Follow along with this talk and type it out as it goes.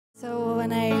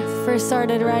first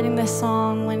started writing this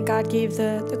song, when God gave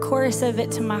the chorus of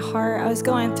it to my heart, I was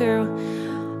going through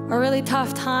a really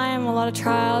tough time, a lot of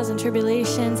trials and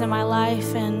tribulations in my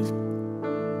life, and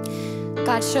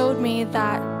God showed me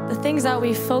that the things that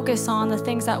we focus on, the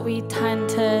things that we tend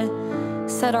to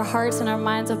set our hearts and our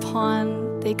minds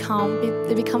upon, they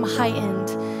become heightened,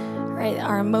 right?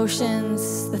 Our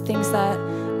emotions, the things that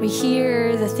we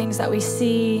hear, the things that we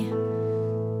see,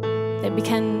 they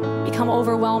become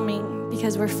overwhelming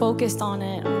because we're focused on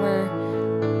it and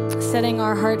we're setting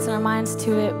our hearts and our minds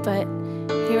to it. But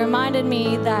he reminded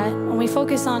me that when we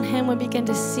focus on him, we begin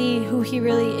to see who he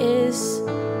really is.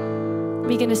 We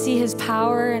begin to see his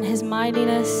power and his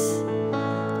mightiness.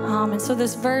 And so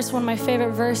this verse, one of my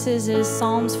favorite verses, is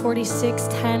Psalms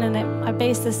 46:10, and I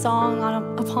based the song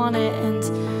upon it, and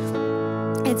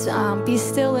it's be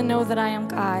still and know that I am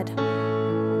God.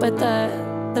 But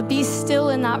the be still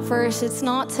in that verse, it's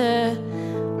not to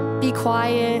be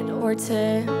quiet or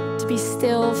to be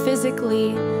still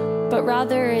physically, but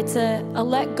rather it's a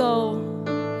let go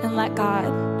and let God.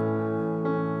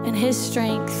 In his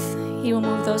strength, he will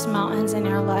move those mountains in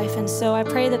your life. And so I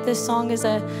pray that this song is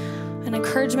an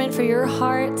encouragement for your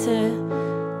heart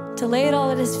to lay it all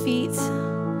at his feet,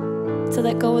 to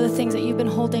let go of the things that you've been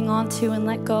holding on to and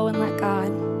let go and let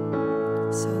God.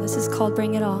 So this is called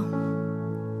Bring It All.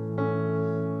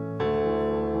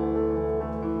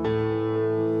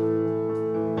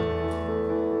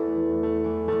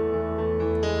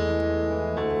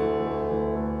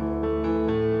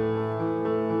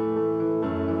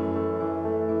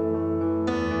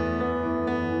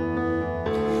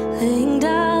 Laying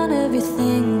down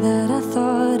everything that I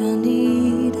thought I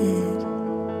needed,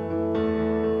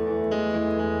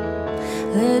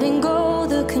 letting go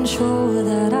the control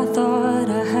that I thought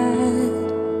I had,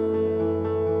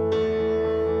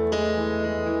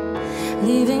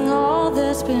 leaving all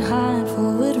that's behind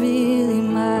for what really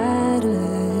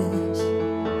matters.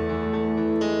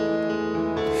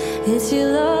 It's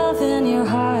your love and your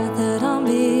heart that I'm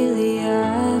really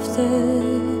after.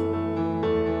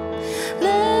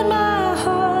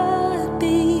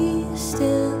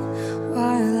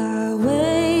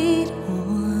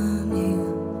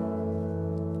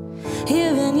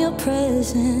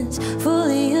 Presence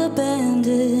fully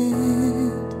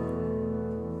abandoned.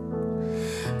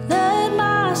 Let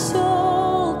my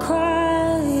soul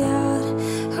cry out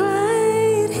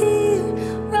right here,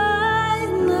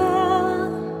 right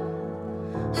now.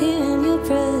 Here in your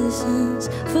presence,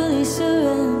 fully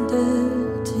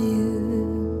surrendered to you.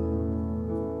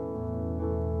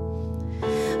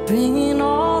 Bringing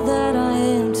all that I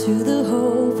am to the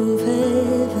hope of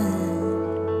heaven,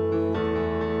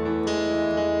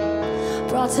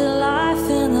 brought to life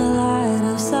in the light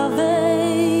of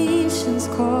salvation's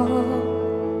call,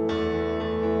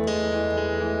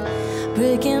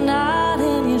 breaking out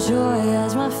in your joy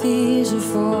as my fears are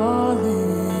falling.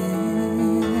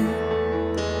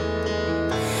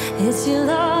 It's your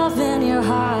love and your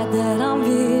heart that I'm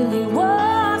really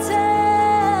wanting.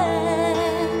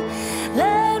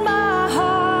 Let my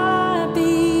heart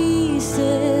be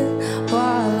still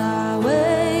while I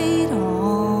wait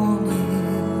on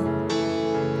you.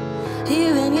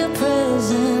 Here in your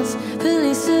presence,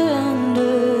 fully surrendered.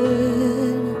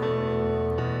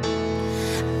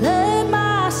 Let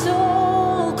my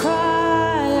soul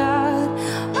cry out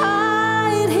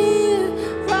right here,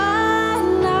 right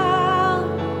now.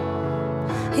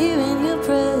 Here in your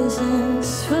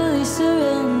presence, fully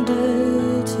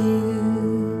surrendered to you.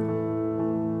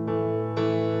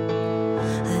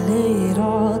 I lay it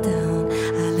all down,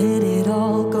 I let it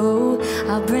all go.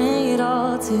 I bring it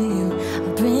all to you, I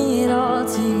bring it all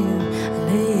to you. I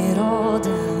lay it all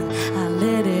down, I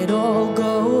let it all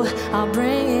go. I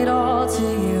bring it all to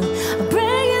you, I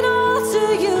bring it all to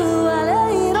you. I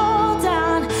lay it all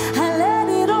down, I let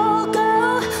it all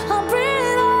go. I bring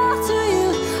it all to you,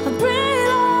 I bring it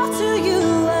all to you.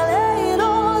 I lay it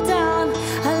all down,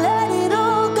 I let it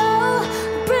all go.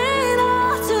 I bring it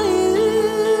all to you.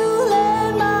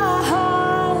 Let my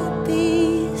heart be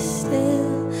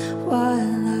still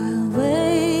while I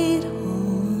wait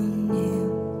on you.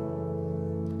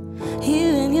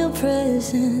 Here in your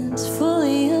presence,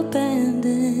 fully abandoned.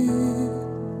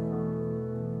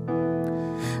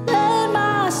 Let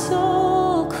my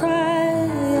soul cry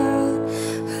out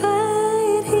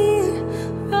right here,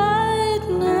 right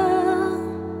now.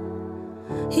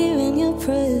 Here in your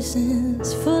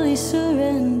presence, fully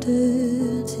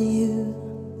surrendered to you.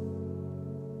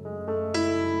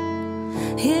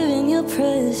 Here in your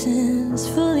presence,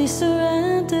 fully surrendered.